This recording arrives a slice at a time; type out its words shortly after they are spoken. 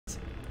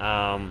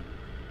I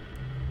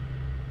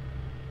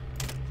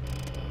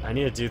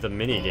need to do the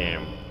mini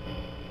game.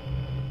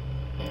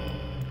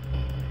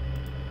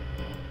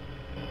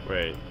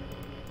 Wait.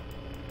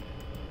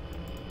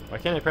 Why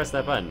can't I press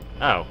that button?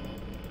 Oh.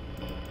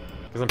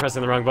 Because I'm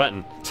pressing the wrong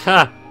button.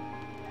 Ha!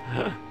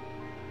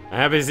 I'm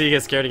happy to see you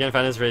get scared again,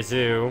 Finance Race 2.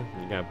 You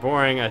got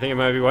boring. I think it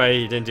might be why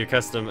you didn't do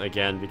custom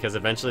again, because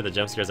eventually the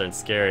jump scares aren't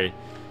scary.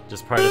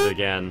 Just part of it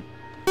again.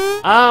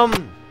 I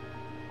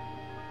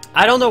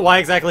don't know why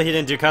exactly he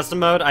didn't do custom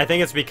mode. I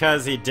think it's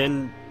because he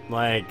didn't,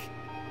 like...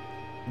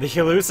 The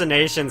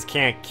hallucinations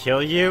can't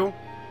kill you.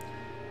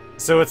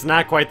 So it's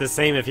not quite the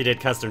same if he did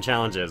custom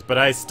challenges. But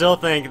I still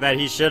think that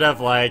he should have,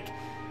 like...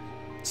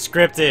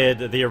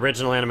 scripted the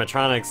original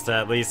animatronics to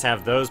at least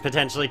have those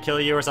potentially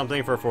kill you or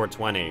something for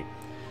 420.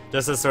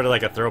 Just as sort of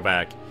like a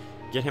throwback.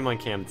 Get him on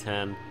cam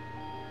 10.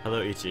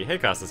 Hello Ichi. Hey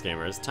Costas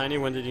Gamers. Tiny,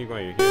 when did you go?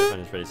 You're here.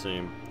 Finish pretty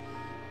soon.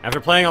 After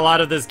playing a lot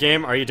of this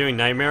game, are you doing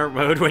nightmare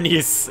mode when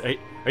you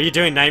are you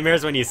doing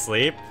nightmares when you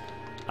sleep?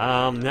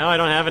 No, I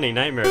don't have any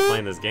nightmares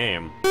playing this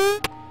game.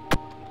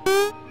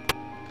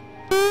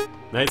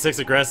 Night 6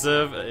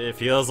 aggressive. It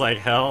feels like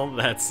hell.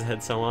 That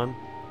said someone.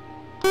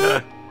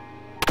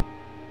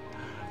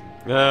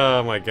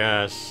 Oh my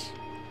gosh.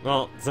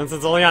 Well, since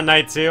it's only on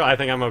night 2, I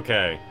think I'm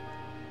okay.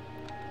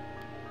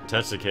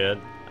 Touch the kid.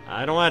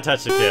 I don't want to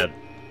touch the kid.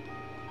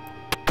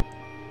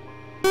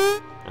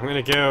 I'm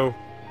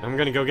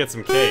gonna go get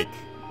some cake.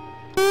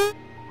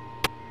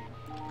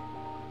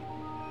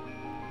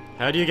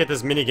 How do you get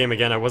this minigame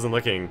again? I wasn't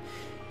looking.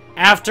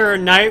 After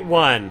night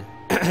 1,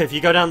 if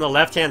you go down the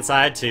left-hand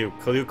side to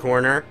Clue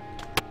Corner,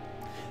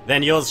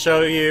 then you'll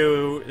show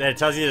you that it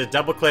tells you to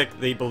double-click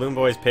the Balloon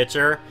Boy's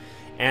picture,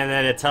 and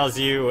then it tells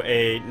you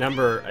a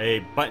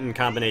button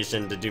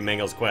combination to do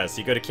Mango's quest.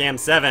 You go to cam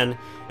 7,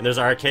 and there's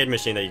an arcade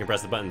machine that you can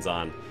press the buttons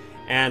on.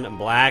 And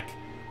Black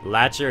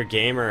Latcher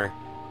Gamer,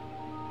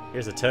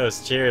 here's a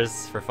toast.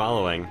 Cheers for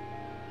following.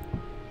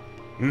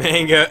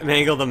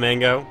 Mangle the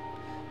mango.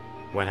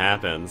 What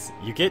happens?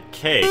 You get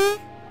cake.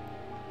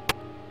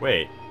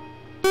 Wait.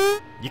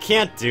 You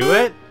can't do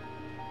it?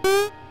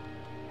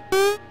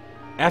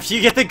 After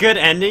you get the good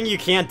ending, you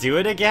can't do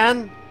it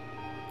again?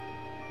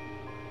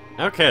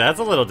 Okay, that's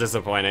a little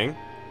disappointing.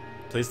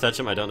 Please touch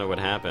him, I don't know what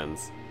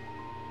happens.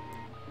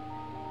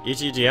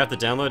 Ichi, do you have to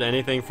download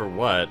anything for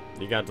what?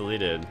 You got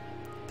deleted.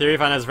 Theory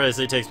of Finance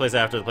Freddy takes place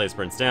after the place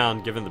burns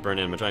down, given the burn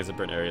animatronics and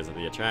burn areas of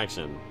the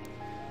attraction.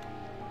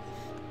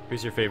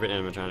 Who's your favorite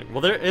animatronic?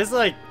 Well, there is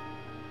like,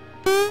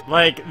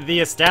 the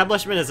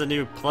establishment is a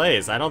new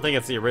place. I don't think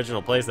it's the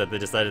original place that they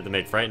decided to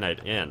make Fright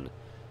Night in.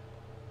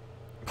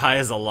 Pie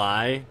is a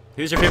lie.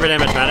 Who's your favorite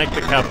animatronic?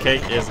 The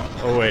cupcake is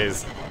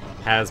always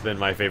has been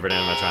my favorite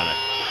animatronic.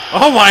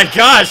 Oh my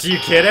gosh, you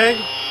kidding?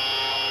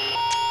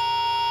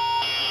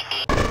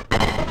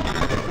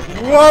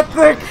 What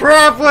the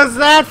crap was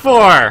that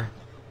for?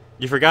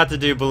 You forgot to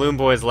do Balloon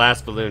Boy's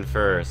last balloon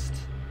first.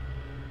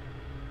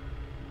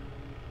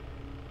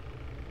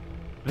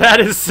 That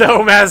is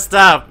so messed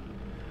up.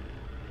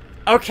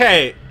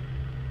 Okay.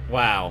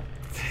 Wow.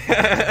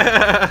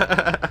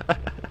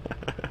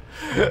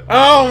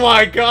 Oh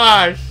my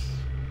gosh.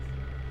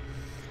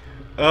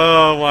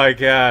 Oh my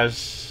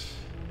gosh.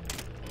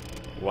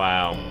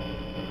 Wow.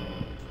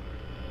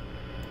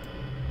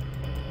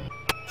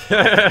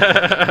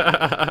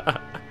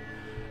 That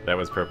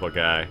was Purple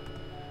Guy.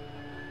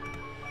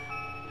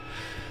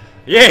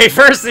 Yay,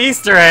 first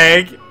Easter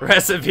egg!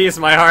 Rest in peace,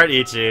 my heart,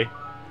 Ichi.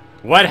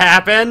 What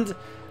happened?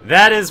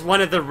 That is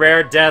one of the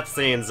rare death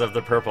scenes of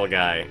the Purple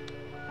Guy.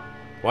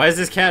 Why is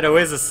this cat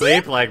always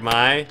asleep like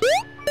my?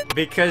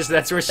 Because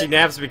that's where she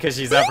naps because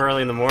she's up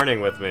early in the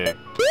morning with me.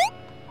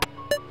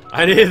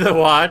 I need the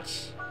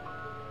watch.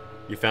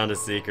 You found a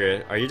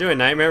secret. Are you doing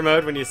nightmare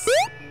mode when you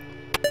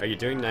Are you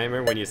doing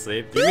nightmare when you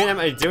sleep? Do you mean am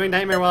I doing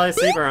nightmare while I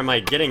sleep or am I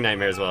getting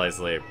nightmares while I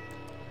sleep?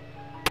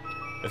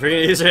 The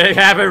freaking Easter egg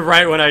happened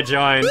right when I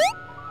joined.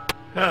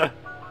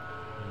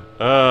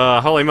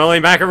 Holy moly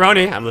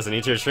macaroni. I'm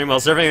listening to your stream while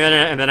surfing the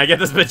internet and then I get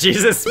this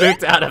bejesus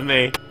spooked out of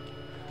me.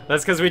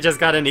 That's because we just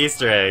got an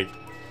Easter egg.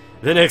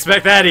 Didn't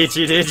expect that,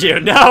 Ichi, did you?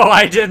 No,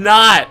 I did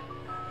not!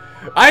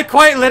 I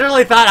quite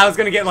literally thought I was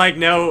gonna get, like,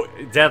 no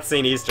death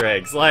scene Easter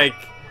eggs. Like,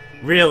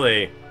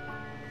 really.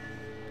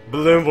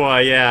 Balloon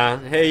Boy, yeah.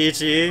 Hey,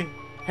 Ichi.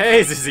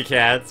 Hey, Susie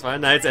Cats.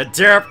 5 nights at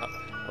Derp.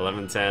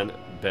 11:10.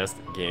 Best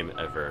game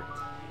ever.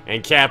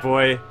 And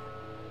Catboy,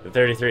 the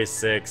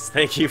 33-6.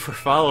 Thank you for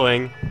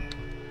following.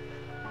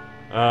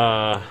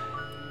 Wow.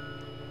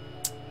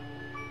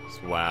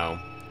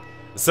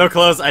 So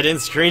close, I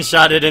didn't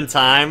screenshot it in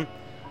time.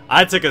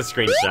 I took a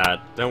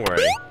screenshot, don't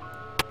worry.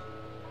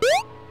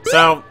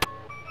 So,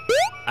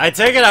 I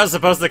take it I was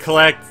supposed to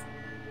collect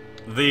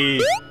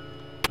the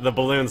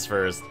balloons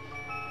first.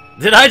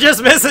 Did I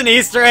just miss an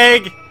Easter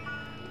egg?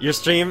 Your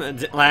stream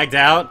lagged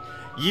out?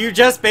 You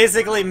just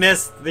basically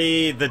missed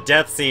the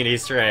death scene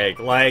Easter egg.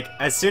 Like,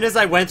 as soon as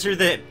I went through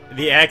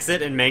the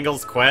exit in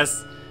Mangle's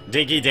quest,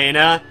 Dinky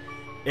Dana,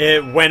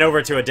 it went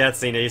over to a death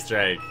scene Easter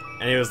egg.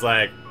 And he was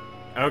like,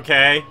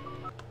 okay.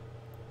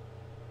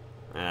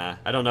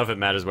 I don't know if it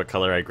matters what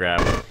color I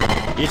grab.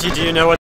 Ichi, do you know what